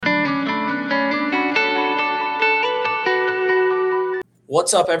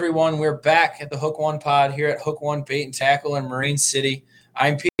What's up, everyone? We're back at the Hook One Pod here at Hook One Bait and Tackle in Marine City.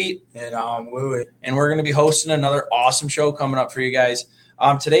 I'm Pete. And I'm Louie. And we're going to be hosting another awesome show coming up for you guys.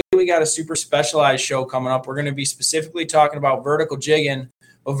 Today we got a super specialized show coming up. We're going to be specifically talking about vertical jigging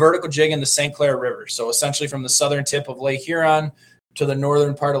the St. Clair River. So essentially from the southern tip of Lake Huron to the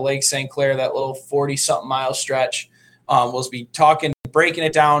northern part of Lake St. Clair, that little 40-something mile stretch. We'll be breaking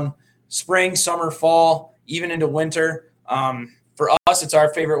it down spring, summer, fall, even into winter. For us, it's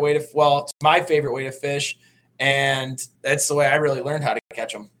our favorite way it's my favorite way to fish, and that's the way I really learned how to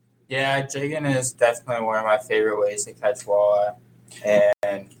catch them. Yeah, jigging is definitely one of my favorite ways to catch walleye,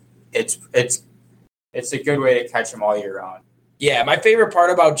 and it's a good way to catch them all year round. Yeah, my favorite part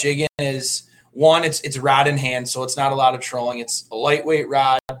about jigging is, one, it's rod in hand, so it's not a lot of trolling. It's a lightweight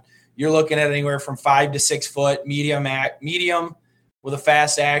rod. You're looking at anywhere from 5 to 6 foot, medium with a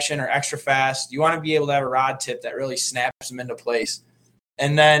fast action or extra fast. You want to be able to have a rod tip that really snaps them into place.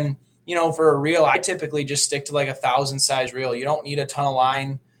 And then, for a reel, I typically just stick to like 1,000 size reel. You don't need a ton of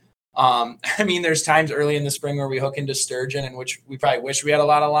line. There's times early in the spring where we hook into sturgeon, in which we probably wish we had a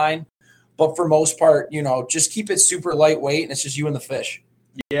lot of line. But for most part, just keep it super lightweight, and it's just you and the fish.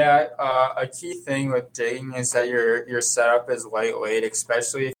 Yeah, a key thing with jigging is that your setup is lightweight,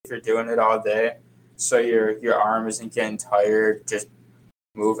 especially if you're doing it all day. So your arm isn't getting tired just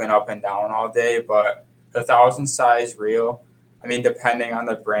moving up and down all day. But 1,000 size reel, depending on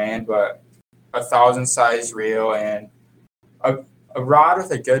the brand, but 1,000 size reel and a rod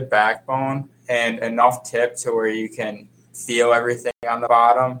with a good backbone and enough tip to where you can feel everything on the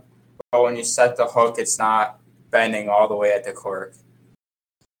bottom. But when you set the hook, it's not bending all the way at the cork.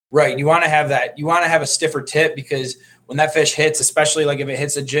 Right. You want to have that. You want to have a stiffer tip, because when that fish hits, especially like if it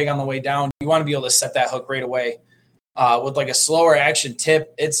hits a jig on the way down, you want to be able to set that hook right away. With like a slower action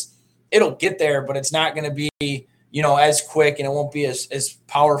tip, it'll get there, but it's not going to be, as quick, and it won't be as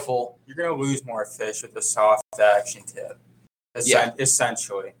powerful. You're going to lose more fish with a soft action tip.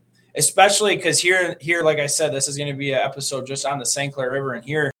 Essentially. Especially because here, like I said, this is going to be an episode just on the St. Clair River, and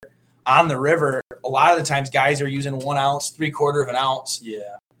here on the river, a lot of the times guys are using 1 ounce, 3/4 of an ounce.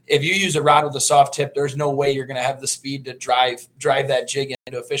 Yeah. If you use a rod with a soft tip, there's no way you're going to have the speed to drive that jig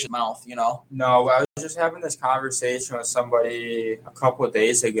into a fish's mouth, No, I was just having this conversation with somebody a couple of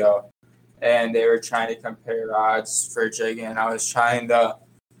days ago, and they were trying to compare rods for jigging, and I was trying to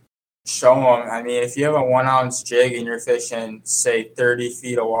show them, if you have a 1 ounce jig and you're fishing, say, 30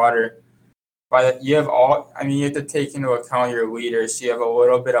 feet of water, you have to take into account your leader, so you have a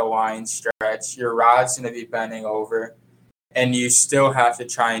little bit of line stretch. Your rod's going to be bending over, and you still have to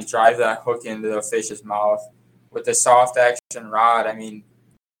try and drive that hook into the fish's mouth. With the soft action rod,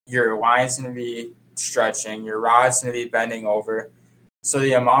 your line's going to be stretching, your rod's going to be bending over. So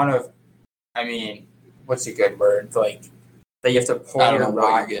the amount of, what's a good word? Like, that you have to pull your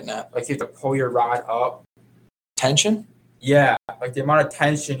rod. You're getting at. Like, you have to pull your rod up. Tension? Yeah. Like, the amount of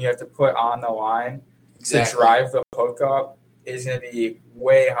tension you have to put on the line to drive the hook up is going to be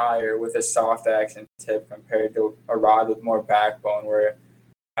way higher with a soft action tip compared to a rod with more backbone.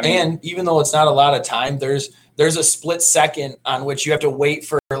 And even though it's not a lot of time, there's a split second on which you have to wait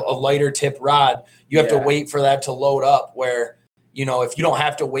for a lighter tip rod. You have to wait for that to load up, where, if you don't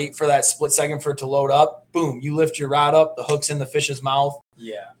have to wait for that split second for it to load up, boom, you lift your rod up, the hook's in the fish's mouth.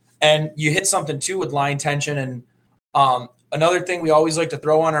 Yeah. And you hit something too with line tension. And another thing we always like to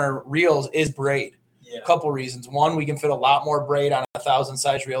throw on our reels is braid. Yeah. A couple reasons. One, we can fit a lot more braid on 1,000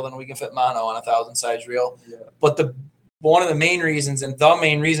 size reel than we can fit mono on 1,000 size reel. Yeah. But one of the main reasons, and the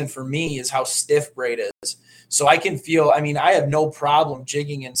main reason for me, is how stiff braid is. So I can feel, I have no problem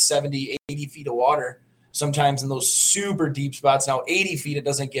jigging in 70, 80 feet of water, sometimes in those super deep spots. Now, 80 feet, it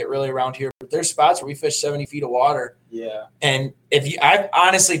doesn't get really around here, but there's spots where we fish 70 feet of water. Yeah. And I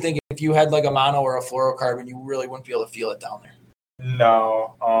honestly think if you had like a mono or a fluorocarbon, you really wouldn't be able to feel it down there.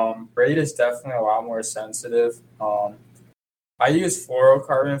 No, braid is definitely a lot more sensitive. I use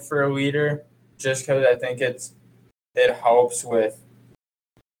fluorocarbon for a leader just because I think it helps with,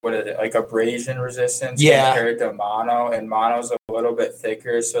 like abrasion resistance compared to mono, and mono's a little bit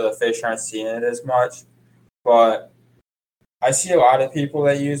thicker, so the fish aren't seeing it as much. But I see a lot of people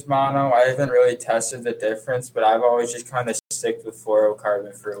that use mono. I haven't really tested the difference, but I've always just kind of stick with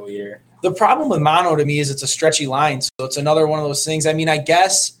fluorocarbon for a leader. The problem with mono to me is it's a stretchy line, so it's another one of those things. I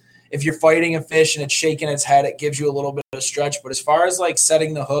guess if you're fighting a fish and it's shaking its head, it gives you a little bit of stretch. But as far as like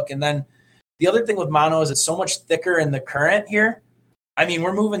setting the hook, and then the other thing with mono is it's so much thicker in the current here.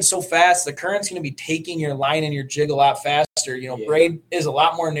 We're moving so fast. The current's going to be taking your line and your jig a lot faster. Braid is a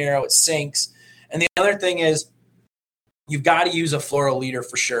lot more narrow. It sinks. And the other thing is you've got to use a fluoro leader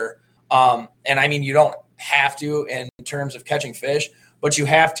for sure. You don't have to in terms of catching fish, but you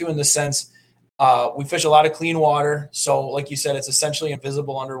have to in the sense we fish a lot of clean water. So like you said, it's essentially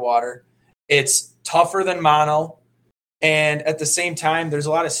invisible underwater. It's tougher than mono. And at the same time, there's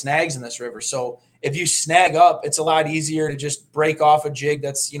a lot of snags in this river. So if you snag up, it's a lot easier to just break off a jig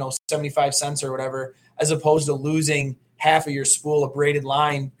that's, 75 cents or whatever, as opposed to losing half of your spool of braided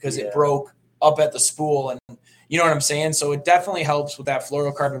line because it broke up at the spool. And you know what I'm saying? So it definitely helps with that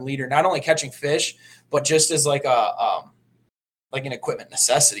fluorocarbon leader, not only catching fish, but just as like an equipment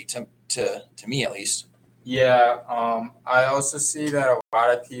necessity to me at least. Yeah, I also see that a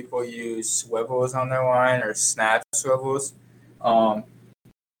lot of people use swivels on their line or snap swivels,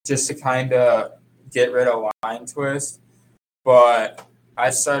 just to kind of get rid of line twist. But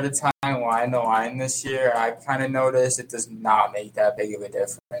I started tying line to line this year. I kind of noticed it does not make that big of a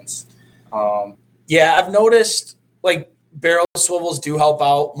difference. Yeah, I've noticed like barrel swivels do help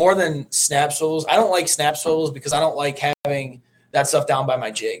out more than snap swivels. I don't like snap swivels because I don't like having that stuff down by my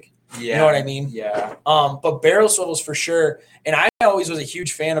jig. Yeah. You know what I mean? Yeah. But barrel swivels for sure. And I always was a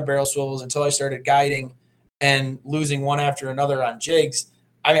huge fan of barrel swivels until I started guiding and losing one after another on jigs.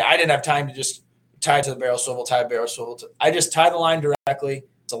 I mean, I didn't have time to just tie to the barrel swivel, tie a barrel swivel. I just tie the line directly.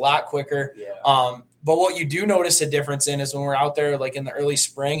 It's a lot quicker. Yeah. But what you do notice a difference in is when we're out there like in the early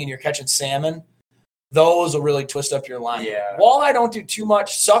spring and you're catching salmon, those will really twist up your line. Yeah. Walleye don't do too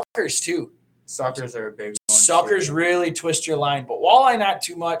much. Suckers too. Suckers are a big one. Suckers really twist your line, but walleye not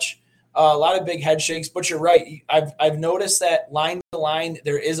too much. A lot of big head shakes, but you're right. I've noticed that line to line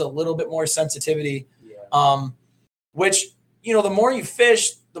there is a little bit more sensitivity. Yeah. Which the more you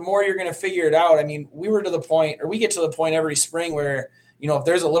fish, the more you're going to figure it out. I mean, we get to the point every spring where if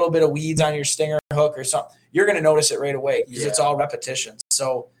there's a little bit of weeds on your stinger hook or something, you're going to notice it right away because it's all repetition.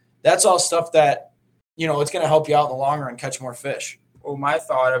 So that's all stuff that it's going to help you out in the long run catch more fish. Well, my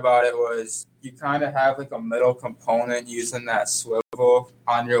thought about it was you kind of have like a middle component using that swivel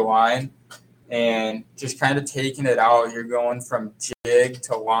on your line and just kind of taking it out. You're going from jig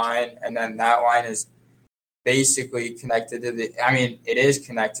to line, and then that line is basically connected to it is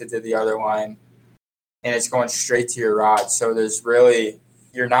connected to the other line, and it's going straight to your rod. So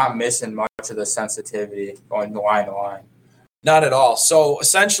you're not missing much of the sensitivity going line to line. Not at all. So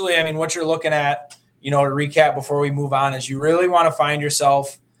essentially, what you're looking at, to recap before we move on, is you really want to find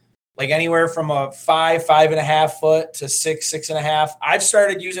yourself like anywhere from a 5.5 foot to 6.5. I've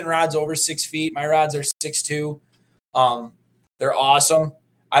started using rods over 6 feet. My rods are 6'2". They're awesome.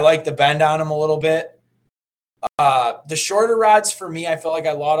 I like the bend on them a little bit. The shorter rods for me, I felt like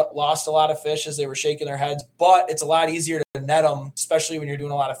I lost a lot of fish as they were shaking their heads, but it's a lot easier to net them, especially when you're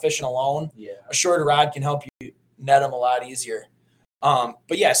doing a lot of fishing alone. Yeah. A shorter rod can help you net them a lot easier.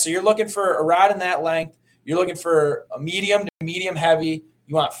 But yeah, so you're looking for a rod in that length. You're looking for a medium to medium heavy.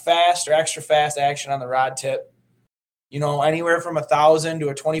 You want fast or extra fast action on the rod tip. Anywhere from 1,000 to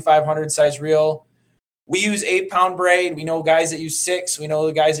a 2,500 size reel. We use 8-pound braid. We know guys that use 6. We know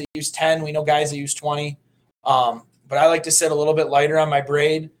the guys that use 10. We know guys that use 20. But I like to sit a little bit lighter on my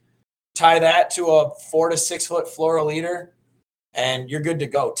braid. Tie that to a 4 to 6 foot fluoro leader, and you're good to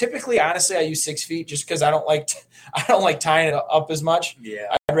go. Typically, honestly, I use 6 feet just because I don't like tying it up as much.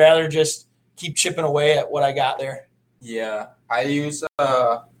 Yeah, I'd rather just keep chipping away at what I got there. Yeah, I use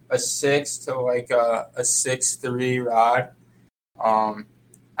a 6 to like a 6'3" rod.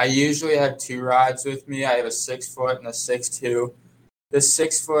 I usually have 2 rods with me. I have a 6 foot and a 6'2". The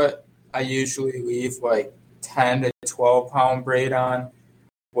 6 foot I usually leave like 10 to 12 pound braid on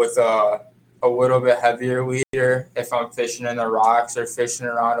with a little bit heavier leader if I'm fishing in the rocks or fishing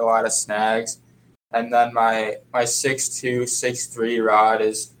around a lot of snags. And then my 6'2", 6'3" rod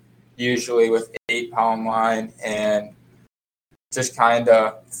is usually with 8-pound line and just kind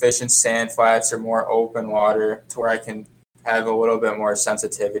of fishing sand flats or more open water to where I can have a little bit more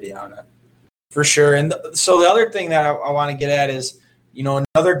sensitivity on it. For sure. And so the other thing that I want to get at is,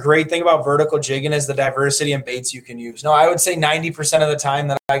 another great thing about vertical jigging is the diversity in baits you can use. Now, I would say 90% of the time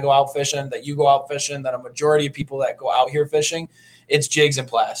that I go out fishing, that you go out fishing, that a majority of people that go out here fishing, it's jigs and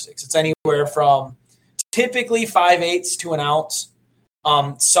plastics. It's anywhere from typically 5/8 to an ounce.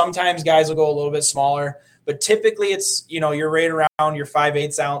 Sometimes guys will go a little bit smaller, but typically it's, you're right around your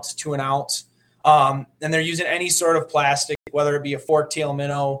 5/8 ounce to an ounce. And they're using any sort of plastic, whether it be a fork-tail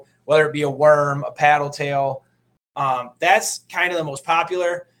minnow, whether it be a worm, a paddle tail. That's kind of the most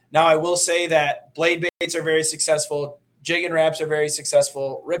popular. Now, I will say that blade baits are very successful. Jig and wraps are very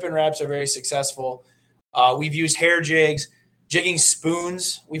successful. Rip and wraps are very successful. We've used hair jigs. Jigging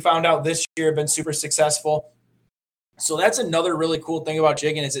spoons, we found out this year, have been super successful. So that's another really cool thing about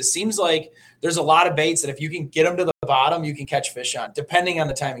jigging is it seems like there's a lot of baits that if you can get them to the bottom, you can catch fish on, depending on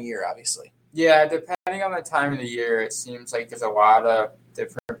the time of year, obviously. Yeah, depending on the time of the year, it seems like there's a lot of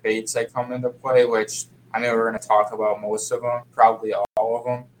different baits that come into play, which I know we're going to talk about most of them, probably all of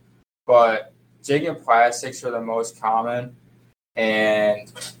them. But jig and plastics are the most common,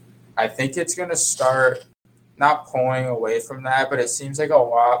 and I think it's going to start not pulling away from that, but it seems like a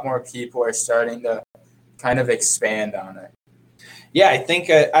lot more people are starting to kind of expand on it. Yeah, I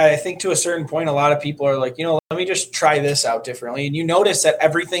think to a certain point, a lot of people are like, let me just try this out differently. And you notice that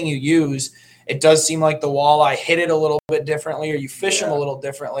everything you use, it does seem like the walleye hit it a little bit differently, or you fish them a little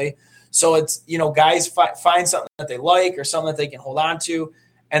differently. So it's, guys find something that they like or something that they can hold on to,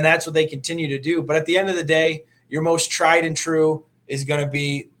 and that's what they continue to do. But at the end of the day, your most tried and true is going to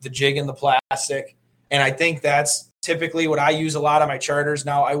be the jig and the plastic. And I think that's typically what I use a lot on my charters.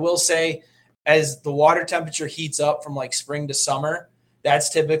 Now, I will say, as the water temperature heats up from like spring to summer, that's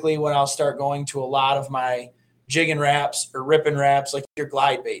typically when I'll start going to a lot of my jigging wraps or ripping wraps, like your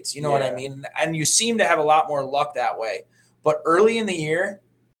glide baits. You know what I mean? And you seem to have a lot more luck that way. But early in the year,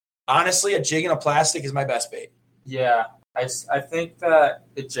 honestly, a jig and a plastic is my best bait. Yeah, I think that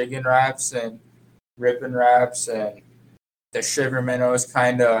the jigging wraps and ripping wraps and the shiver minnows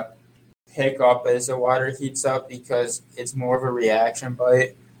kind of pick up as the water heats up because it's more of a reaction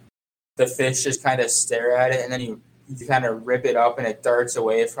bite. The fish just kind of stare at it, and then you kind of rip it up and it darts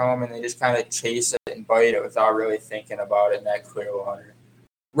away from them, and they just kind of chase it and bite it without really thinking about it in that clear water.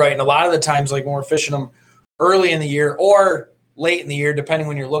 Right, and a lot of the times, like when we're fishing them early in the year or late in the year, depending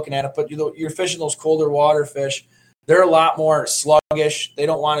when you're looking at it, but you're fishing those colder water fish, they're a lot more sluggish. They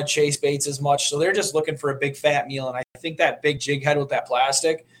don't want to chase baits as much, so they're just looking for a big fat meal, and I think that big jig head with that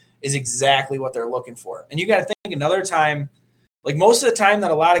plastic is exactly what they're looking for. And you got to think another time, like most of the time that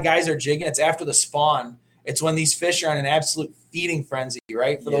a lot of guys are jigging, it's after the spawn. It's when these fish are on an absolute feeding frenzy,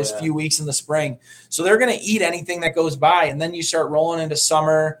 right, for those few weeks in the spring. So they're going to eat anything that goes by, and then you start rolling into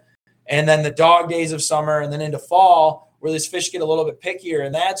summer and then the dog days of summer and then into fall where these fish get a little bit pickier,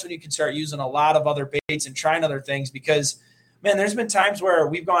 and that's when you can start using a lot of other baits and trying other things because, man, there's been times where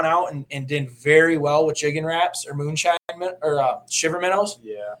we've gone out and did very well with jigging wraps or moonshine or shiver minnows.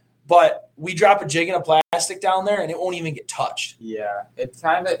 Yeah. But we drop a jig and a plastic down there, and it won't even get touched. Yeah, it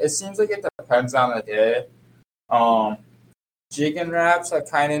seems like it depends on the day. Jig and wraps, I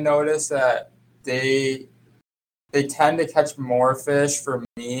kind of noticed that they tend to catch more fish for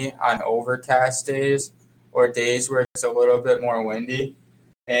me on overcast days or days where it's a little bit more windy.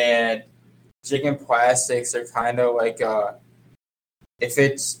 And jig and plastics are kind of like if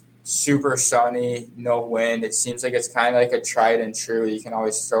it's super sunny, no wind, it seems like it's kind of like a tried and true. You can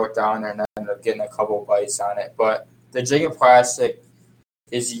always throw it down there and end up getting a couple bites on it. But the jig and plastic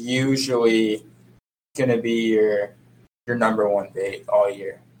is usually going to be your number one bait all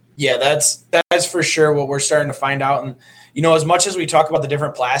year. Yeah, that's for sure what we're starting to find out. And, as much as we talk about the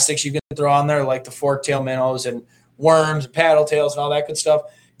different plastics you can throw on there, like the fork-tail minnows and worms, paddle tails, and all that good stuff,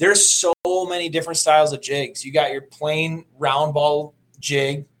 there's so many different styles of jigs. You got your plain round ball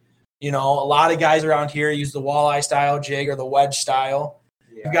jig. A lot of guys around here use the walleye style jig or the wedge style.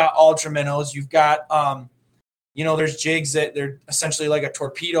 Yeah. You've got ultra minnows. You've got, there's jigs that they're essentially like a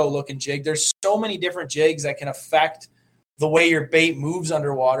torpedo looking jig. There's so many different jigs that can affect the way your bait moves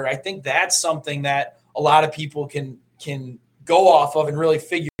underwater. I think that's something that a lot of people can go off of and really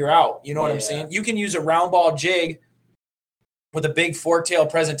figure out. You know what I'm saying? You can use a round ball jig with a big fork-tail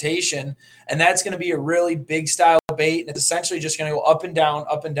presentation, and that's going to be a really big style bait, and it's essentially just going to go up and down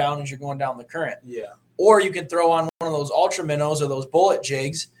as you're going down the current. Yeah. Or you can throw on one of those ultra minnows or those bullet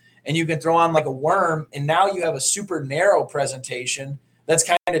jigs, and you can throw on like a worm, and now you have a super narrow presentation that's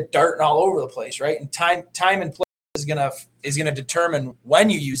kind of darting all over the place, right? And time and place is gonna determine when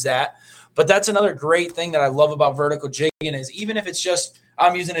you use that. But that's another great thing that I love about vertical jigging is even if it's just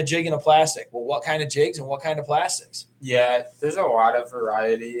I'm using a jig and a plastic. Well, what kind of jigs and what kind of plastics? Yeah, there's a lot of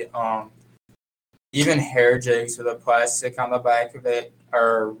variety. Even hair jigs with a plastic on the back of it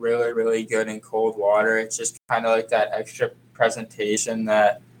are really, really good in cold water. It's just kind of like that extra presentation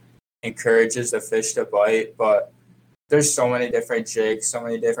that encourages the fish to bite. But there's so many different jigs, so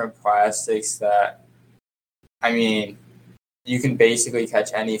many different plastics that, you can basically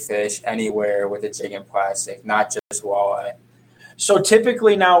catch any fish anywhere with a jig and plastic, not just walleye. So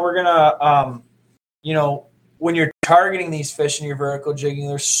typically now we're going to, when you're targeting these fish in your vertical jigging,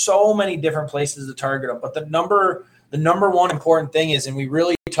 there's so many different places to target them. But the number one important thing is, and we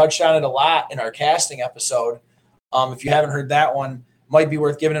really touched on it a lot in our casting episode, if you haven't heard that one, might be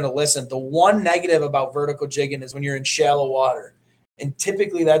worth giving it a listen. The one negative about vertical jigging is when you're in shallow water. And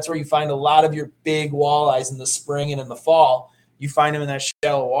typically that's where you find a lot of your big walleyes in the spring and in the fall. You find them in that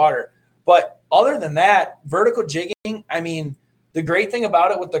shallow water. But other than that, vertical jigging, the great thing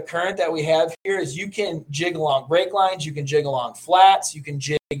about it with the current that we have here is you can jig along break lines, you can jig along flats, you can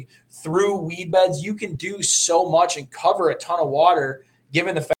jig through weed beds. You can do so much and cover a ton of water,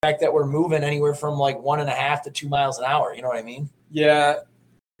 given the fact that we're moving anywhere from like 1.5 to 2 miles an hour. You know what I mean? Yeah.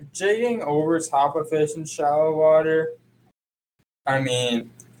 Jigging over top of fish in shallow water, I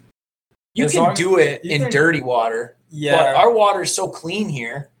mean, you can do it in dirty water. Yeah. But our water is so clean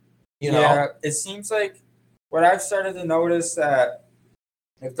here. You know? Yeah, it seems like what I've started to notice that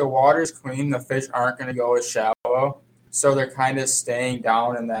if the water's clean, the fish aren't going to go as shallow. So they're kind of staying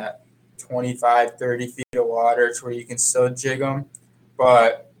down in that 25, 30 feet of water to where you can still jig them.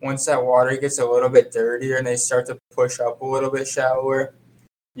 But once that water gets a little bit dirtier and they start to push up a little bit shallower,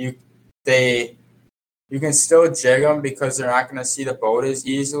 you can still jig them because they're not going to see the boat as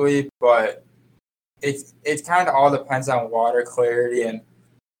easily. But it kind of all depends on water clarity and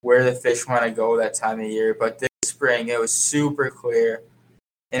where the fish want to go that time of year. But this spring, it was super clear.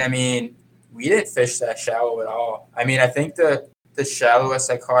 And, I mean, we didn't fish that shallow at all. I mean, I think the shallowest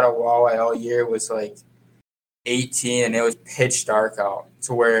I caught a walleye all year was like 18, and it was pitch dark out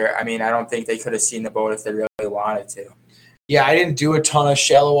to where, I mean, I don't think they could have seen the boat if they really wanted to. Yeah, I didn't do a ton of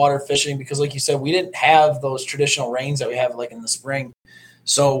shallow water fishing because, like you said, we didn't have those traditional rains that we have like in the spring.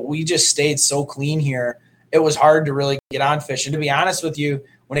 So we just stayed so clean here. It was hard to really get on fish. And to be honest with you,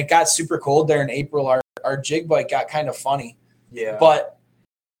 when it got super cold there in April, our jig bite got kind of funny. Yeah. But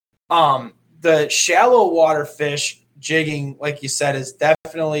the shallow water fish jigging, like you said, is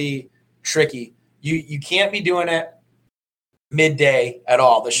definitely tricky. You can't be doing it midday at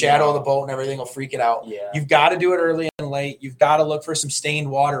all. The shadow of the boat and everything will freak it out. Yeah. You've got to do it early and late. You've got to look for some stained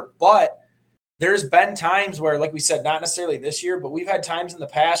water. But there's been times where, like we said, not necessarily this year, but we've had times in the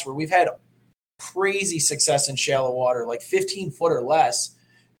past where we've had crazy success in shallow water, like 15 foot or less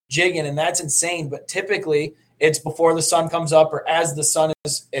jigging, and that's insane. But typically it's before the sun comes up or as the sun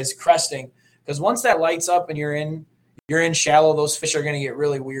is cresting, because once that lights up and you're in shallow, those fish are going to get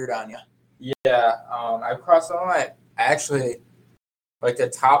really weird on you. Yeah, I've caught some of my, actually, like the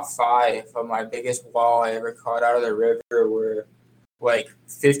top 5 of my biggest walleye I ever caught out of the river were like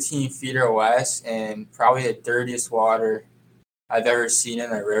 15 feet or less, and probably the dirtiest water I've ever seen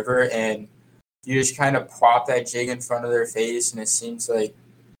in the river. And you just kind of plop that jig in front of their face, and it seems like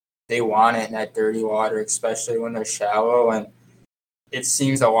they want it in that dirty water, especially when they're shallow. And it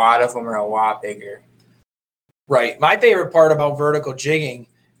seems a lot of them are a lot bigger. Right. My favorite part about vertical jigging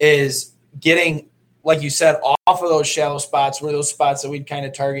is getting, like you said, off of those shallow spots, where those spots that we'd kind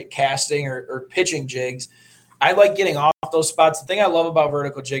of target casting or pitching jigs. I like getting off those spots. The thing I love about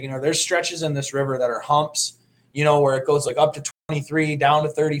vertical jigging are there's stretches in this river that are humps, you know, where it goes like up to 23, down to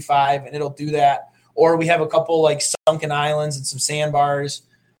 35, and it'll do that. Or we have a couple like sunken islands and some sandbars.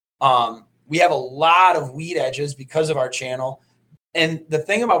 We have a lot of weed edges because of our channel. And the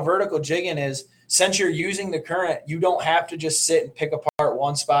thing about vertical jigging is, since you're using the current, you don't have to just sit and pick apart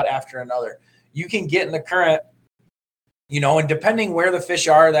one spot after another. You can get in the current, you know, and depending where the fish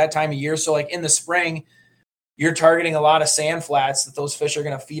are that time of year. So like in the spring, you're targeting a lot of sand flats that those fish are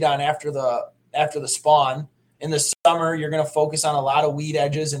going to feed on after the spawn. In the summer, you're going to focus on a lot of weed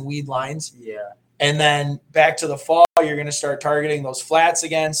edges and weed lines. Yeah. And then back to the fall, you're going to start targeting those flats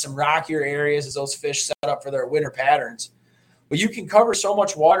again, some rockier areas as those fish set up for their winter patterns. But you can cover so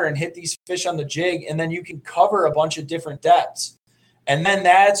much water and hit these fish on the jig, and then you can cover a bunch of different depths. And then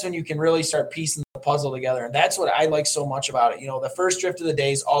that's when you can really start piecing the puzzle together. And that's what I like so much about it. You know, the first drift of the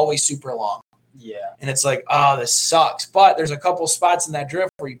day is always super long. Yeah. And it's like, oh, this sucks. But there's a couple spots in that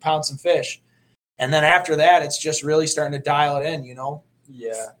drift where you pound some fish. And then after that, it's just really starting to dial it in, you know?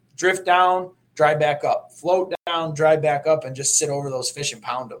 Yeah. Drift down, dry back up. Float down, dry back up, and just sit over those fish and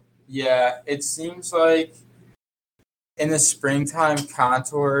pound them. Yeah. It seems like in the springtime,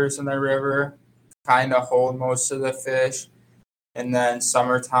 contours in the river kind of hold most of the fish. And then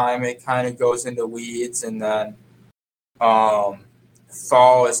summertime, it kind of goes into weeds. And then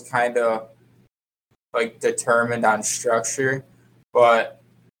fall is kind of like determined on structure. But,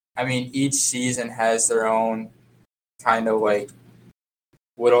 I mean, each season has their own kind of like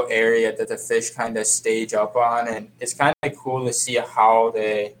little area that the fish kind of stage up on. And it's kind of cool to see how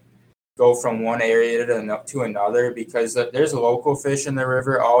they go from one area to another, because there's local fish in the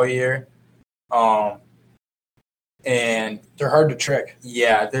river all year. And they're hard to trick.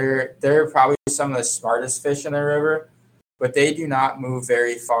 Yeah, they're probably some of the smartest fish in the river, but they do not move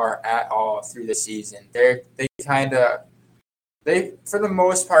very far at all through the season. They for the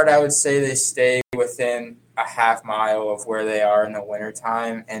most part, I would say they stay within a half mile of where they are in the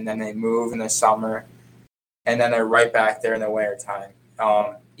wintertime, and then they move in the summer, and then they're right back there in the wintertime.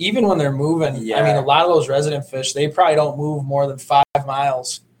 even when they're moving, I mean, a lot of those resident fish, they probably don't move more than 5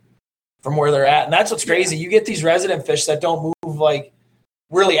 miles from where they're at. And that's what's crazy. You get these resident fish that don't move like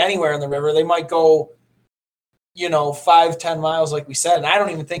really anywhere in the river. They might go, 5-10 miles, like we said. And I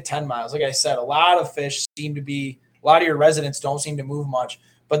don't even think 10 miles. Like I said, a lot of your residents don't seem to move much.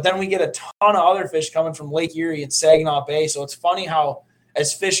 But then we get a ton of other fish coming from Lake Erie and Saginaw Bay. So it's funny how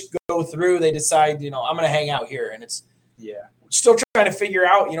as fish go through, they decide, I'm going to hang out here. And it's still trying to figure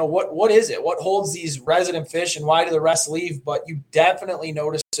out, what is it? What holds these resident fish and why do the rest leave? But you definitely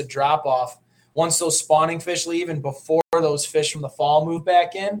notice a drop off once those spawning fish leave and before those fish from the fall move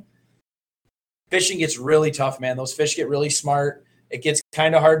back in. Fishing gets really tough, man. Those fish get really smart. It gets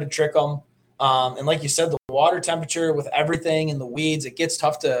kind of hard to trick them. And like you said, the water temperature with everything and the weeds, it gets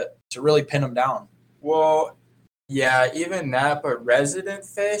tough to really pin them down. Well, yeah, even that, but resident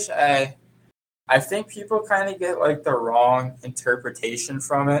fish, I think people kind of get like the wrong interpretation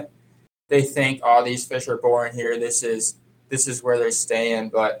from it. They think, these fish are born here. This is where they're staying.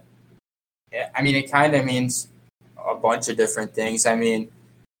 But I mean, it kind of means a bunch of different things. I mean,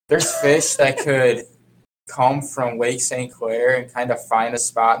 there's fish that could come from Lake St. Clair and kind of find a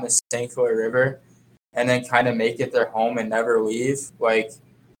spot in the St. Clair River and then kind of make it their home and never leave. Like,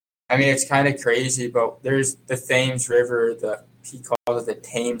 I mean, it's kind of crazy, but there's the Thames River, he calls it the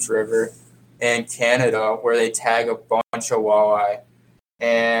Thames River in Canada, where they tag a bunch of walleye.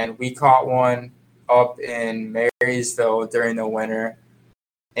 And we caught one up in Marysville during the winter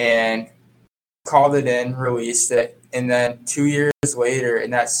and called it in, released it. And then 2 years later,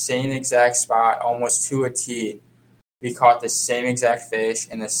 in that same exact spot, almost to a T, we caught the same exact fish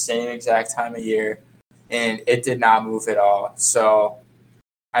in the same exact time of year, and it did not move at all. So,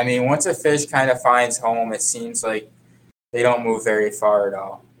 I mean, once a fish kind of finds home, it seems like they don't move very far at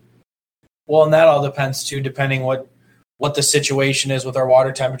all. Well, and that all depends, too, depending what the situation is with our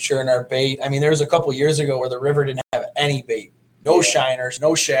water temperature and our bait. I mean, there was a couple years ago where the river didn't have any bait. No shiners,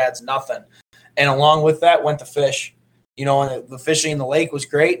 no shads, nothing. And along with that went the fish. And the fishing in the lake was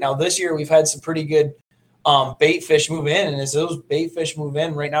great. Now, this year we've had some pretty good bait fish move in. And as those bait fish move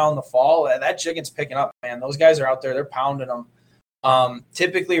in right now in the fall, that jiggin's picking up, man. Those guys are out there. They're pounding them.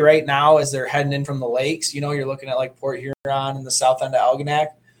 Typically right now as they're heading in from the lakes, you're looking at like Port Huron and the south end of Algonac.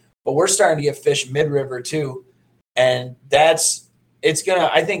 But we're starting to get fish mid-river too. And I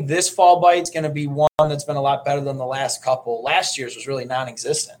think this fall bite's going to be one that's been a lot better than the last couple. Last year's was really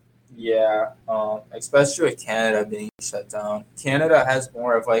non-existent. Yeah, especially with Canada being shut down. Canada has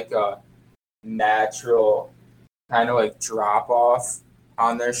more of like a natural kind of like drop off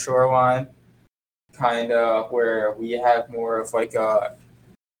on their shoreline, kind of where we have more of like a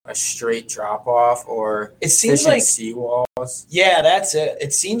straight drop off, or it seems like seawalls. Yeah, that's it.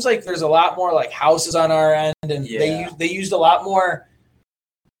 It seems like there's a lot more like houses on our end, and they used a lot more.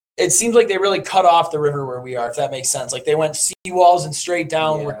 It seems like they really cut off the river where we are, if that makes sense. Like they went seawalls and straight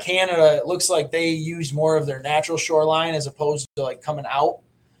down. Where Canada, it looks like they used more of their natural shoreline as opposed to like coming out.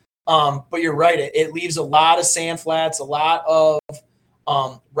 But you're right. It leaves a lot of sand flats, a lot of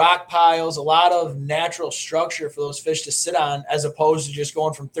rock piles, a lot of natural structure for those fish to sit on, as opposed to just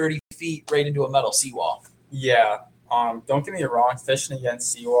going from 30 feet right into a metal seawall. Yeah. Don't get me wrong. Fishing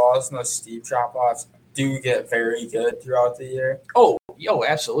against seawalls and those steep drop offs do get very good throughout the year. Oh,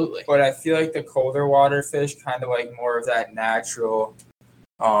 absolutely. But I feel like the colder water fish kind of like more of that natural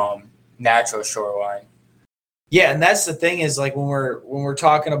shoreline. Yeah, and that's the thing is like when we're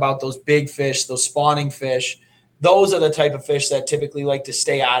talking about those big fish, those spawning fish, those are the type of fish that typically like to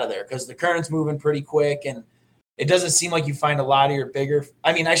stay out of there because the current's moving pretty quick, and it doesn't seem like you find a lot of your bigger.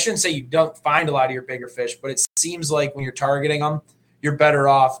 I mean, I shouldn't say you don't find a lot of your bigger fish, but it seems like when you're targeting them, you're better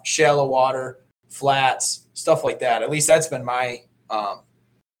off shallow water, flats, stuff like that. At least that's been my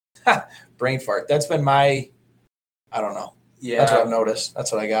brain fart. That's been my, I don't know. Yeah, that's what I've noticed.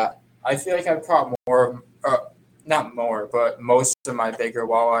 That's what I got. I feel like I've caught not more, but most of my bigger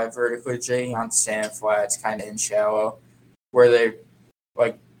walleye vertically jigging on sand flats, kind of in shallow, where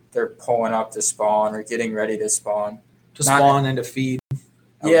they're pulling up to spawn or getting ready to spawn. Spawn and to feed.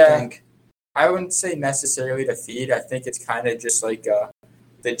 I wouldn't say necessarily to feed. I think it's kind of just like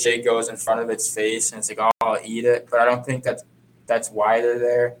the jig goes in front of its face and it's like, oh, I'll eat it. But I don't think that's why they're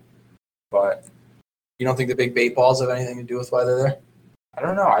there. But you don't think the big bait balls have anything to do with why they're there? I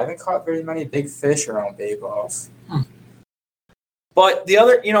don't know. I haven't caught very many big fish around bait balls. But the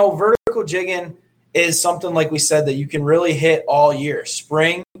other, vertical jigging is something, like we said, that you can really hit all year.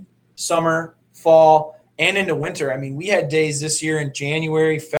 Spring, summer, fall, and into winter. I mean, we had days this year in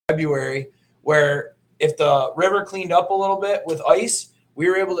January, February, where if the river cleaned up a little bit with ice, we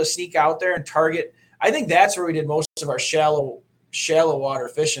were able to sneak out there and target. I think that's where we did most of our shallow shallow water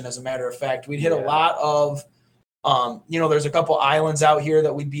fishing, as a matter of fact. We'd hit a Yeah. lot of, there's a couple islands out here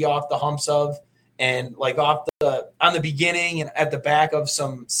that we'd be off the humps of, and like on the beginning and at the back of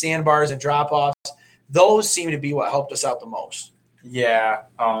some sandbars and drop offs. Those seem to be what helped us out the most. Yeah.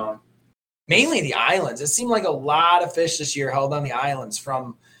 Mainly the islands. It seemed like a lot of fish this year held on the islands,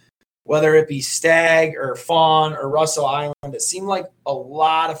 from whether it be Stag or Fawn or Russell Island. It seemed like a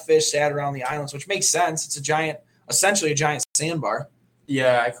lot of fish sat around the islands, which makes sense. It's essentially a giant sandbar.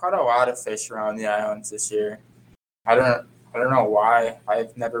 Yeah, I caught a lot of fish around the islands this year. I don't know why.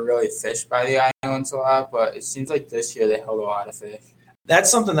 I've never really fished by the islands a lot, but it seems like this year they held a lot of fish. That's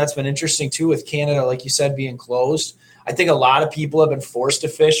something that's been interesting too with Canada, like you said, being closed. I think a lot of people have been forced to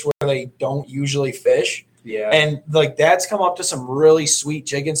fish where they don't usually fish. Yeah. And like that's come up to some really sweet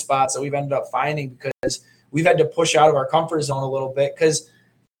jigging spots that we've ended up finding because we've had to push out of our comfort zone a little bit. Because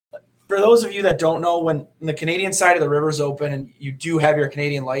for those of you that don't know, when the Canadian side of the river is open and you do have your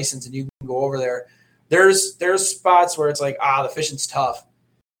Canadian license and you can go over there, there's spots where it's like, the fishing's tough.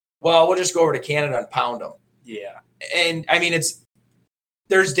 Well, we'll just go over to Canada and pound them. Yeah. And I mean,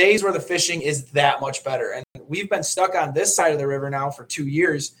 there's days where the fishing is that much better. And we've been stuck on this side of the river now for 2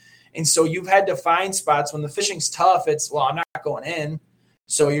 years. And so you've had to find spots when the fishing's tough. It's, I'm not going in.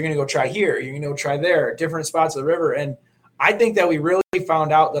 So you're going to go try here. You're going to go try there, different spots of the river. And I think that we really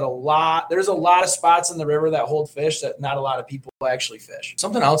found out that there's a lot of spots in the river that hold fish that not a lot of people actually fish.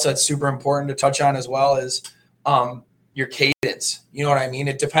 Something else that's super important to touch on as well is your cadence. You know what I mean?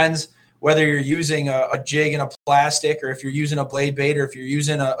 It depends whether you're using a jig and a plastic, or if you're using a blade bait, or if you're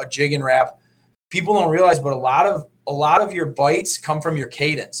using a jig and wrap. People don't realize, but a lot of your bites come from your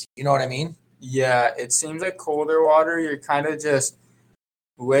cadence. You know what I mean? Yeah, it seems like colder water, you're kind of just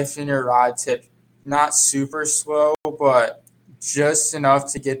lifting your rod tip, not super slow, but just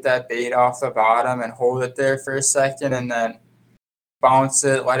enough to get that bait off the bottom and hold it there for a second, and then bounce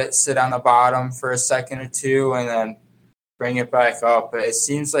it, let it sit on the bottom for a second or two, and then bring it back up. But it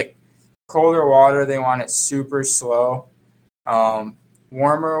seems like colder water, they want it super slow.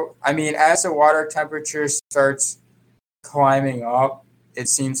 Warmer, as the water temperature starts climbing up, it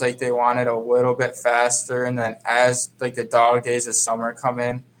seems like they want it a little bit faster. And then as like the dog days of summer come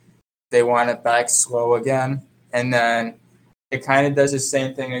in, they want it back slow again. And then it kind of does the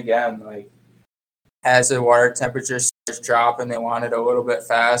same thing again. Like as the water temperature starts dropping, they want it a little bit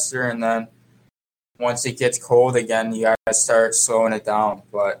faster. And then once it gets cold again, you got to start slowing it down.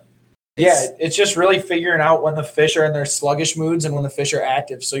 But yeah, it's just really figuring out when the fish are in their sluggish moods and when the fish are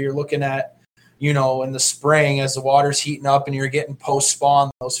active. So you're looking at, in the spring as the water's heating up and you're getting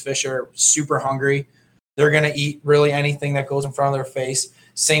post-spawn, those fish are super hungry. They're going to eat really anything that goes in front of their face.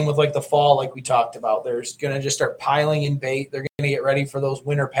 Same with like the fall, like we talked about. They're going to just start piling in bait. They're going to get ready for those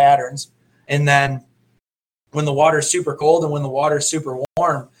winter patterns. And then when the water's super cold and when the water's super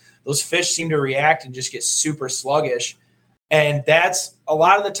warm, those fish seem to react and just get super sluggish. And that's a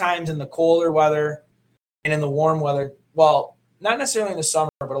lot of the times in the colder weather and in the warm weather. Well, not necessarily in the summer,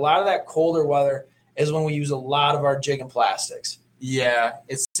 but a lot of that colder weather is when we use a lot of our jig and plastics. Yeah,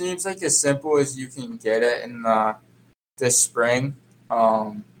 it seems like as simple as you can get it in this spring.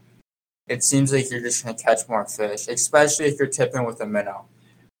 It seems like you're just going to catch more fish, especially if you're tipping with a minnow.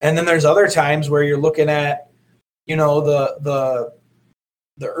 And then there's other times where you're looking at, the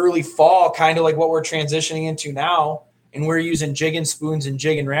early fall, kind of like what we're transitioning into now. And we're using jigging spoons and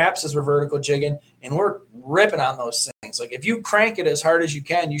jigging wraps as we're vertical jigging, and we're ripping on those things. Like if you crank it as hard as you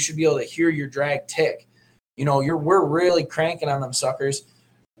can, you should be able to hear your drag tick. We're really cranking on them suckers.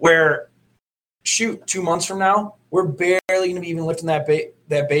 Where, 2 months from now, we're barely going to be even lifting that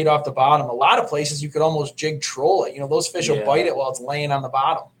bait off the bottom. A lot of places you could almost jig troll it. Those fish will bite it while it's laying on the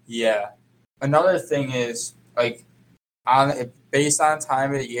bottom. Yeah. Another thing is like based on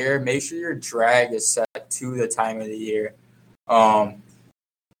time of the year, make sure your drag is set to the time of the year.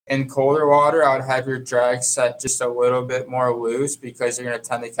 In colder water, I would have your drag set just a little bit more loose because you're going to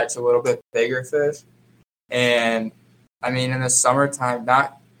tend to catch a little bit bigger fish. And in the summertime,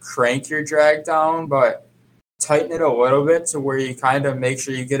 not crank your drag down, but tighten it a little bit to where you kind of make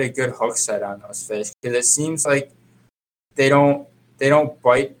sure you get a good hook set on those fish, because it seems like they don't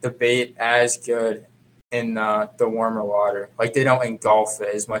bite the bait as good in the warmer water. Like they don't engulf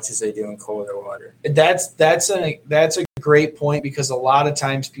it as much as they do in colder water. That's a great point, because a lot of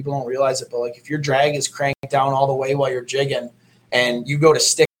times people don't realize it, but like if your drag is cranked down all the way while you're jigging and you go to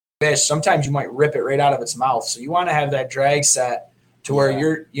stick fish, sometimes you might rip it right out of its mouth. So you want to have that drag set to where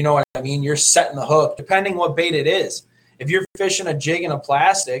you're setting the hook, depending what bait it is. If you're fishing a jig and a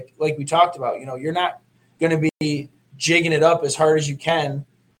plastic, like we talked about, you're not going to be jigging it up as hard as you can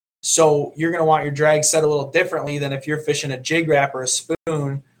So you're going to want your drag set a little differently than if you're fishing a jig wrap or a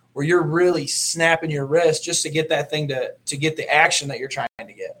spoon where you're really snapping your wrist just to get that thing to get the action that you're trying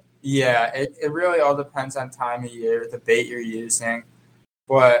to get. Yeah, it really all depends on time of year, the bait you're using.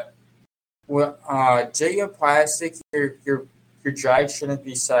 But with jig and plastic, your drag shouldn't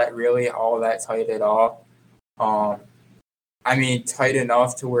be set really all that tight at all. I mean, tight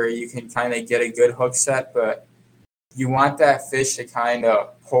enough to where you can kind of get a good hook set, but you want that fish to kind of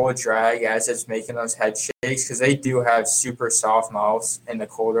pull a drag as it's making those head shakes because they do have super soft mouths in the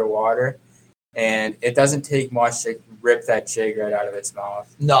colder water, and it doesn't take much to rip that jig right out of its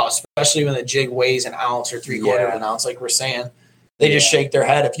mouth. No, especially when the jig weighs an ounce or 3/4 of an ounce, like we're saying. They just shake their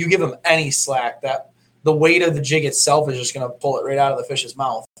head. If you give them any slack, that the weight of the jig itself is just going to pull it right out of the fish's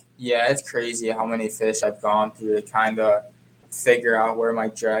mouth. Yeah, it's crazy how many fish I've gone through to kind of figure out where my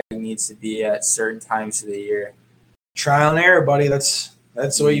drag needs to be at certain times of the year. Trial and error, buddy. That's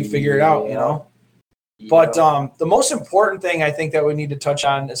the way you figure it out, you know? Yeah. But the most important thing I think that we need to touch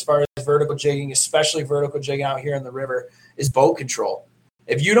on as far as vertical jigging, especially vertical jigging out here in the river, is boat control.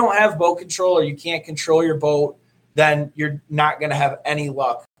 If you don't have boat control or you can't control your boat, then you're not going to have any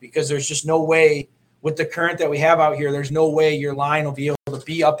luck because there's just no way with the current that we have out here, there's no way your line will be able to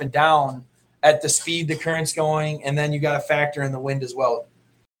be up and down at the speed the current's going, and then you got to factor in the wind as well.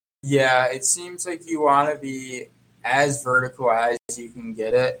 Yeah, it seems like you want to be as vertical as you can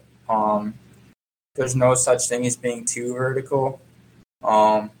get it. There's no such thing as being too vertical.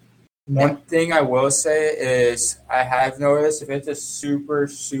 One thing I will say is I have noticed if it's a super,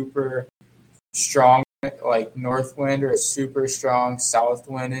 super strong like north wind or a super strong south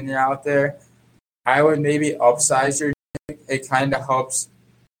wind and you're out there, I would maybe upsize your jig. It kind of helps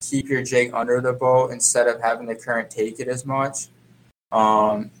keep your jig under the boat instead of having the current take it as much.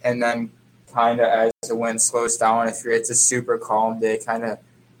 And then kind of as the wind slows down, if it's a super calm day, kind of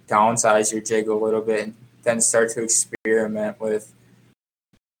downsize your jig a little bit and then start to experiment with,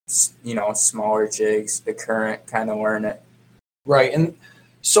 smaller jigs, the current, kind of learn it. Right. And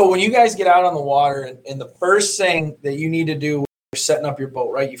so when you guys get out on the water and the first thing that you need to do when you're setting up your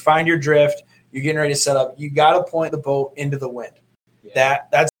boat, right, you find your drift, you're getting ready to set up, you got to point the boat into the wind. Yeah.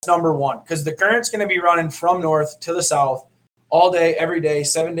 That's number one because the current's going to be running from north to the south all day, every day,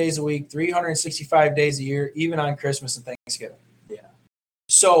 7 days a week, 365 days a year, even on Christmas and Thanksgiving. Yeah.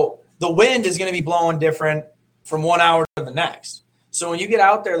 So the wind is going to be blowing different from 1 hour to the next. So when you get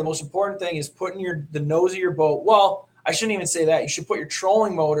out there, the most important thing is putting the nose of your boat. Well, I shouldn't even say that. You should put your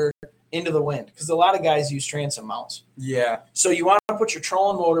trolling motor into the wind because a lot of guys use transom mounts. Yeah. So you want to put your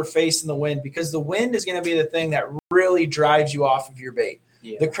trolling motor facing the wind because the wind is going to be the thing that really drives you off of your bait.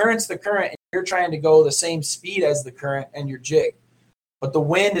 Yeah. The current's the current, and you're trying to go the same speed as the current and your jig. But the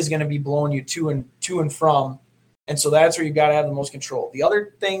wind is going to be blowing you to and from, and so that's where you've got to have the most control. The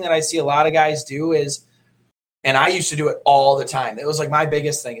other thing that I see a lot of guys do is, and I used to do it all the time, it was like my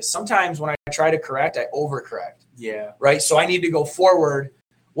biggest thing, is sometimes when I try to correct, I overcorrect. Yeah. Right? So I need to go forward.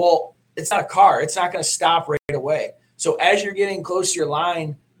 Well, it's not a car. It's not going to stop right away. So as you're getting close to your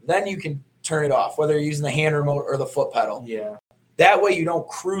line, then you can turn it off, whether you're using the hand remote or the foot pedal. Yeah. That way you don't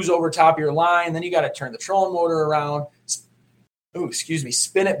cruise over top of your line. Then you got to turn the trolling motor around.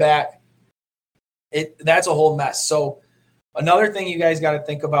 Spin it back. That's a whole mess. So another thing you guys got to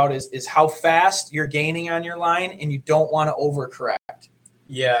think about is how fast you're gaining on your line, and you don't want to overcorrect.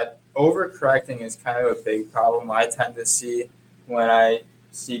 Yeah, overcorrecting is kind of a big problem I tend to see when I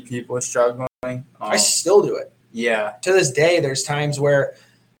see people struggling. I still do it. Yeah. To this day, there's times where,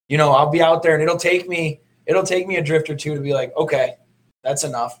 I'll be out there and it'll take me a drift or two to be like, okay, that's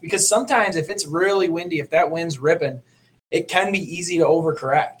enough. Because sometimes if it's really windy, if that wind's ripping, it can be easy to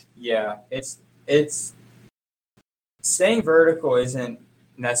overcorrect. Yeah, it's staying vertical isn't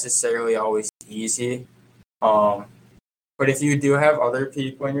necessarily always easy. But if you do have other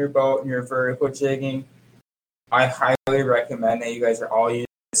people in your boat and you're vertical jigging, I highly recommend that you guys are all using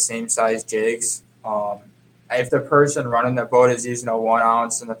the same size jigs. If the person running the boat is using a 1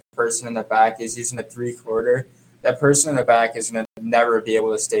 ounce and the person in the back is using a 3/4, that person in the back is going to never be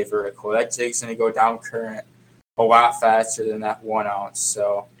able to stay vertical. That jig's going to go down current a lot faster than that 1 ounce.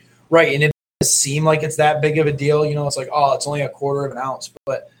 So, right, and it doesn't seem like it's that big of a deal. It's like, oh, it's only a 1/4 of an ounce,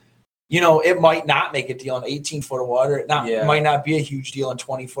 but it might not make a deal in 18 foot of water. It might not be a huge deal in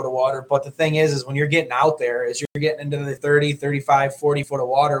 20 foot of water. But the thing is when you're getting out there, is you're getting into the 30, 35, 40 foot of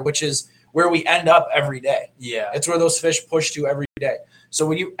water, which is where we end up every day. Yeah. It's where those fish push to every day. So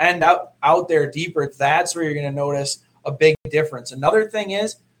when you end up out there deeper, that's where you're going to notice a big difference. Another thing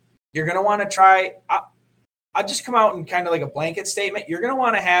is you're going to want to try – I'll just come out and kind of like a blanket statement. You're going to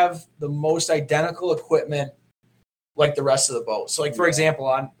want to have the most identical equipment like the rest of the boat. So like, for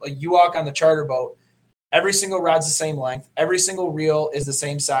example, you walk on the charter boat, every single rod's the same length. Every single reel is the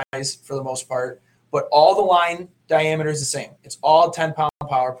same size for the most part, but all the line diameter is the same. It's all 10-pound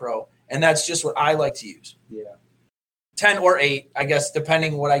Power Pro, and that's just what I like to use. Yeah. 10 or 8, I guess,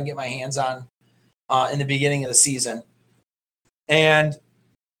 depending what I can get my hands on in the beginning of the season. And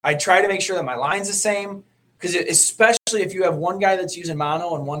I try to make sure that my line's the same, because especially if you have one guy that's using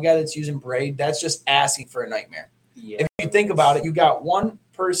mono and one guy that's using braid, that's just asking for a nightmare. Yeah. If you think about it, you got one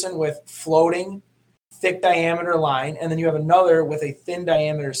person with floating thick diameter line, and then you have another with a thin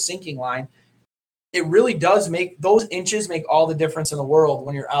diameter sinking line. It really does make those inches make all the difference in the world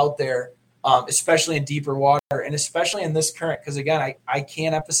when you're out there, especially in deeper water and especially in this current. Because again, I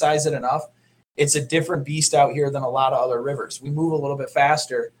can't emphasize it enough. It's a different beast out here than a lot of other rivers. We move a little bit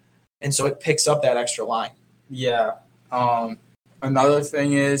faster, and so it picks up that extra line. Yeah. Another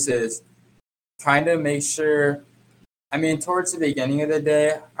thing is kind of make sure, I mean, towards the beginning of the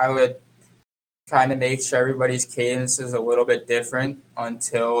day, I would kind of make sure everybody's cadence is a little bit different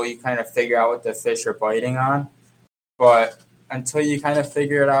until you kind of figure out what the fish are biting on. But until you kind of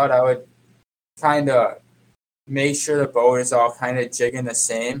figure it out, I would kind of make sure the boat is all kind of jigging the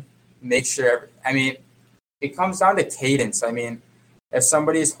same. Make sure, I mean, it comes down to cadence. I mean, if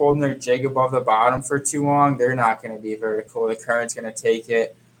somebody's holding their jig above the bottom for too long, they're not going to be vertical. The current's going to take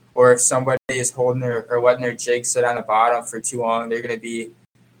it. Or if somebody is holding or letting their jig sit on the bottom for too long, they're going to be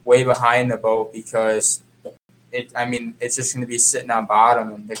way behind the boat because it's just going to be sitting on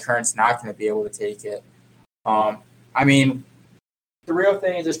bottom and the current's not going to be able to take it. I mean, the real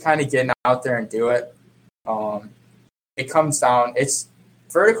thing is just kind of getting out there and do it. It comes down.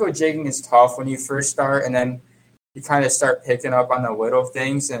 Vertical jigging is tough when you first start, and then you kind of start picking up on the little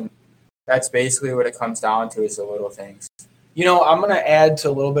things, and that's basically what it comes down to is the little things. You know, I'm going to add to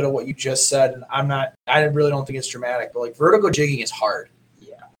a little bit of what you just said, and I really don't think it's dramatic, but like vertical jigging is hard.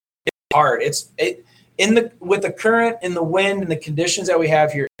 Yeah. It's hard. With the current and the wind and the conditions that we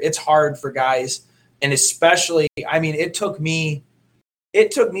have here, it's hard for guys. And especially, I mean, it took me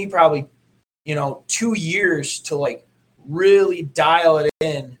probably, 2 years to like really dial it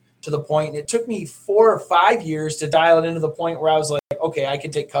in to the point. And it took me 4 or 5 years to dial it into the point where I was like, okay, I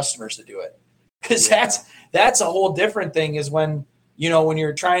can take customers to do it. Because that's a whole different thing is when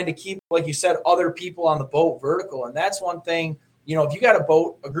you're trying to keep, like you said, other people on the boat vertical. And that's one thing, if you got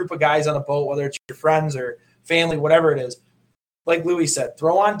a group of guys on a boat, whether it's your friends or family, whatever it is, like Louis said,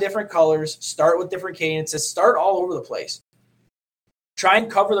 throw on different colors, start with different cadences, start all over the place. Try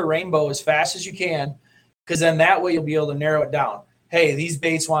and cover the rainbow as fast as you can, because then that way you'll be able to narrow it down. Hey, these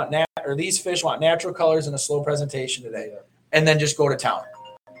baits these fish want natural colors and a slow presentation today, and then just go to town.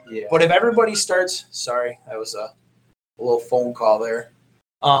 Yeah. But if everybody starts, sorry, that was a little phone call there.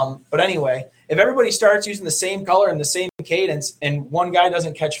 But anyway, if everybody starts using the same color and the same cadence, and one guy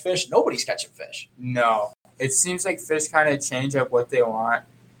doesn't catch fish, nobody's catching fish. No, it seems like fish kind of change up what they want.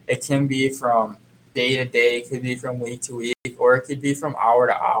 It can be from day to day, it could be from week to week, or it could be from hour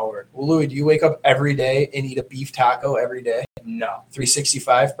to hour. Well, Louis, do you wake up every day and eat a beef taco every day? No.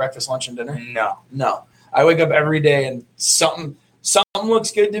 365, breakfast, lunch, and dinner? No. I wake up every day and something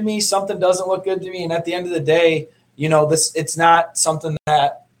looks good to me, something doesn't look good to me, and at the end of the day, it's not something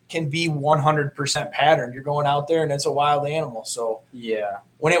that can be 100% patterned. You're going out there and it's a wild animal. So yeah,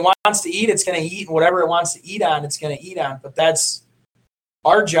 when it wants to eat, it's going to eat, and whatever it wants to eat on, it's going to eat on. But that's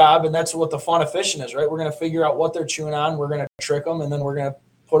our job, and that's what the fun of fishing is, right? We're going to figure out what they're chewing on. We're going to trick them, and then we're going to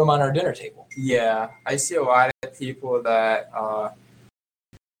put them on our dinner table. Yeah, I see a lot of people that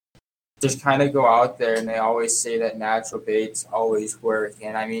just kind of go out there and they always say that natural baits always work.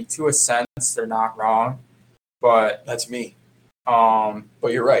 And I mean, to a sense, they're not wrong, but that's me.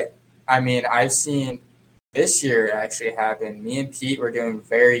 But you're right. I mean, I've seen this year actually happen. Me and Pete were doing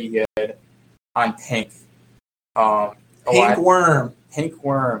very good on pink. Pink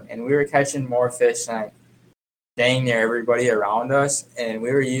worm, and we were catching more fish than dang near everybody around us, and we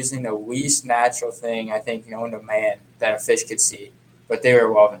were using the least natural thing I think known to man that a fish could see, but they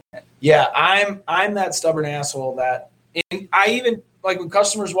were loving it. Yeah, I'm that stubborn asshole that I even like when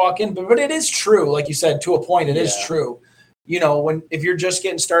customers walk in, but it is true, like you said, to a point, it is true. If you're just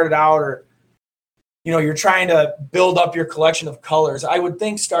getting started out, or you're trying to build up your collection of colors, I would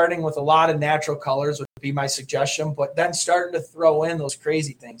think starting with a lot of natural colors would be my suggestion, but then starting to throw in those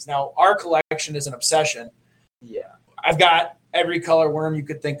crazy things. Now, our collection is an obsession. Yeah. I've got every color worm you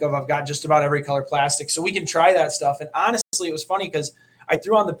could think of. I've got just about every color plastic. So we can try that stuff. And honestly, it was funny because I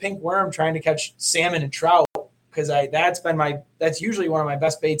threw on the pink worm trying to catch salmon and trout, because that's usually one of my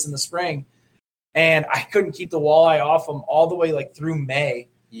best baits in the spring. And I couldn't keep the walleye off them all the way like through May.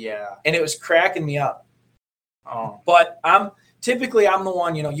 Yeah. And it was cracking me up. But I'm the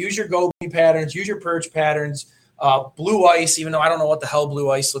one, use your goby patterns, use your perch patterns, blue ice, even though I don't know what the hell blue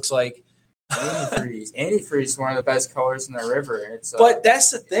ice looks like. Antifreeze. Antifreeze is one of the best colors in the river. But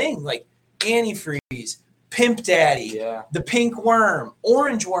that's the thing, like antifreeze, Pimp Daddy, the pink worm,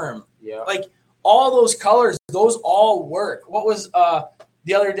 orange worm, like all those colors, those all work. What was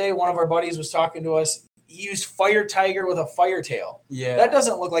the other day? One of our buddies was talking to us. He used Fire Tiger with a fire tail. Yeah, that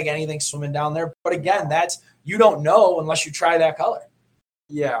doesn't look like anything swimming down there. But again, you don't know unless you try that color.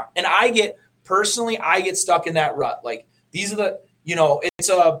 Yeah, and I get stuck in that rut. Like these are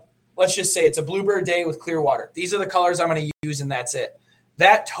the, let's just say it's a bluebird day with clear water. These are the colors I'm going to use, and that's it.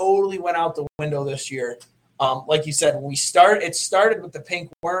 That totally went out the window this year. Like you said, when it started with the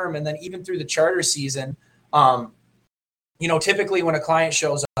pink worm, and then even through the charter season, typically when a client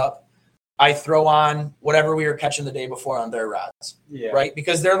shows up, I throw on whatever we were catching the day before on their rods, right?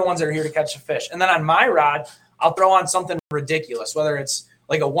 Because they're the ones that are here to catch the fish. And then on my rod, I'll throw on something ridiculous, whether it's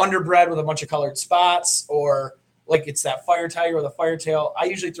like a Wonder Bread with a bunch of colored spots, or like it's that Fire Tiger with a fire tail. I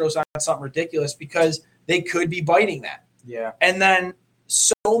usually throw on something ridiculous because they could be biting that. Yeah. And then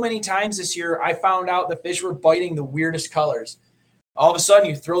so many times this year, I found out the fish were biting the weirdest colors. All of a sudden,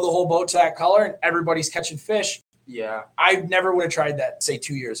 you throw the whole boat to that color, and everybody's catching fish. Yeah. I never would have tried that, say,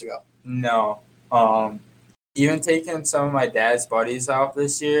 2 years ago. No. Even taking some of my dad's buddies out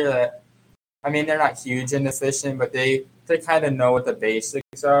this year they're not huge into fishing, but they kind of know what the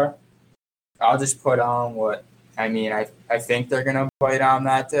basics are. I'll just put on what, I think they're going to bite on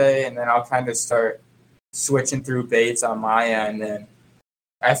that day, and then I'll kind of start switching through baits on my end. And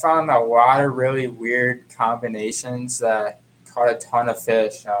I found a lot of really weird combinations that caught a ton of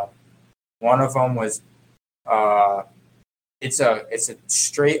fish. One of them was it's a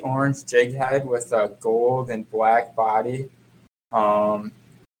straight orange jig head with a gold and black body,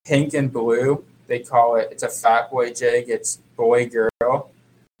 pink and blue. They call it. It's a fat boy jig. It's boy girl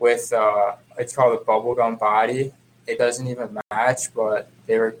with it's called a bubblegum body. It doesn't even match, but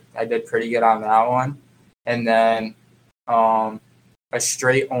I did pretty good on that one. And then a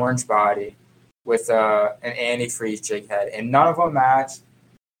straight orange body with an antifreeze jig head, and none of them match.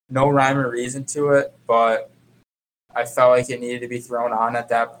 No rhyme or reason to it, but I felt like it needed to be thrown on at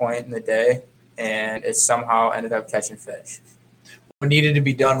that point in the day, and it somehow ended up catching fish. What needed to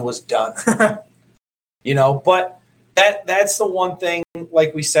be done was done. But that's the one thing,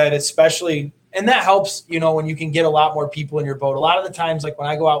 like we said, especially, and that helps, when you can get a lot more people in your boat. A lot of the times, like when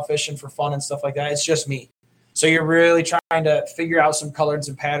I go out fishing for fun and stuff like that, it's just me. So you're really trying to figure out some colors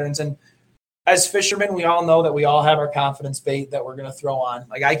and patterns. And as fishermen, we all know that we all have our confidence bait that we're going to throw on.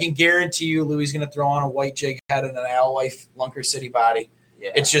 Like I can guarantee you, Louis going to throw on a white jig head and an Alewife Lunker City body.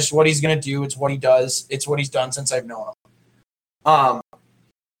 Yeah. It's just what he's going to do. It's what he does. It's what he's done since I've known him.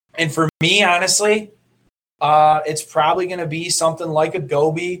 And for me, honestly, it's probably going to be something like a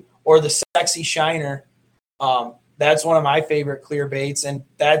goby or the Sexy Shiner. That's one of my favorite clear baits, and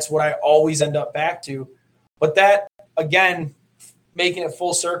that's what I always end up back to. But that, again, making it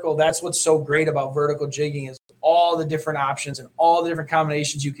full circle, that's what's so great about vertical jigging is all the different options and all the different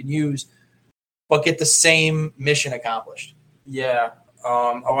combinations you can use, but get the same mission accomplished. Yeah. A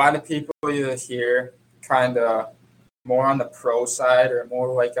lot of people either here kind of more on the pro side or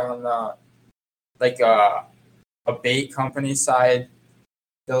more like on the a bait company side.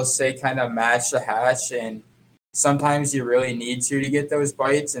 They'll say kind of match the hatch, and sometimes you really need to get those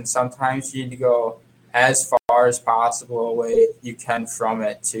bites, and sometimes you need to go as far as possible away you can from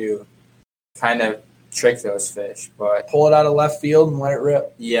it to kind of trick those fish. But pull it out of left field and let it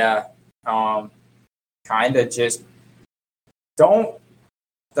rip. Yeah. Kind of just don't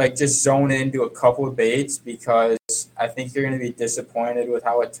just zone into a couple of baits, because I think you're going to be disappointed with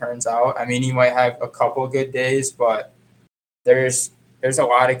how it turns out. You might have a couple of good days, but there's a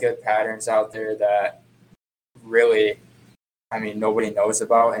lot of good patterns out there that really, nobody knows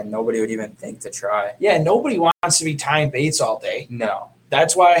about and nobody would even think to try. Yeah, nobody wants to be tying baits all day. No.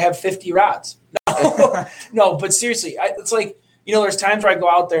 That's why I have 50 rods. No, but seriously, it's like, there's times where I go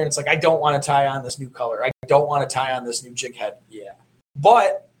out there and it's like, I don't want to tie on this new color. I don't want to tie on this new jig head. Yeah.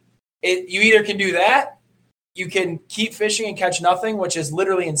 But you either can do that, you can keep fishing and catch nothing, which is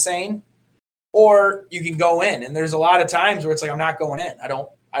literally insane, or you can go in. And there's a lot of times where it's like, I'm not going in. I don't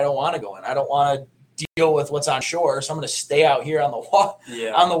want to go in. I don't want to deal with what's on shore. So I'm going to stay out here on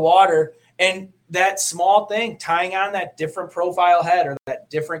the water. And that small thing, tying on that different profile head or that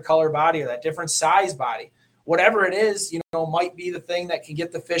different color body or that different size body, whatever it is, might be the thing that can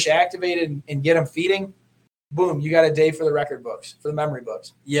get the fish activated and get them feeding. Boom, you got a day for the record books, for the memory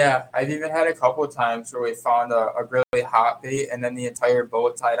books. Yeah, I've even had a couple of times where we found a really hot bait and then the entire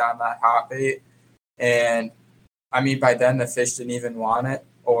boat tied on that hot bait. And I mean, by then the fish didn't even want it.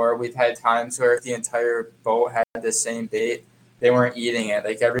 Or we've had times where if the entire boat had the same bait, they weren't eating it.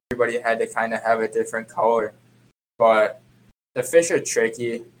 Like everybody had to kind of have a different color. But the fish are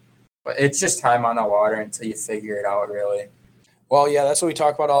tricky. But it's just time on the water until you figure it out, really. Well, yeah, that's what we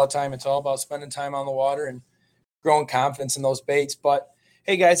talk about all the time. It's all about spending time on the water and growing confidence in those baits. But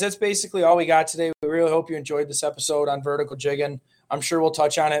hey, guys, that's basically all we got today. We really hope you enjoyed this episode on vertical jigging. I'm sure we'll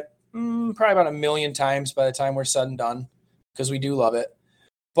touch on it probably about 1 million times by the time we're said and done because we do love it.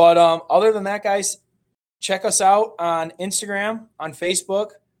 But other than that, guys, check us out on Instagram, on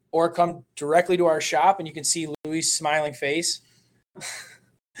Facebook, or come directly to our shop and you can see Louis' smiling face.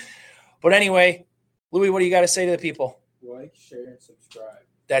 But anyway, Louis, what do you got to say to the people? Like, share, and subscribe.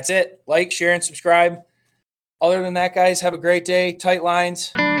 That's it. Like, share, and subscribe. Other than that, guys, have a great day. Tight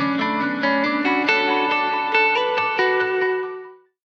lines.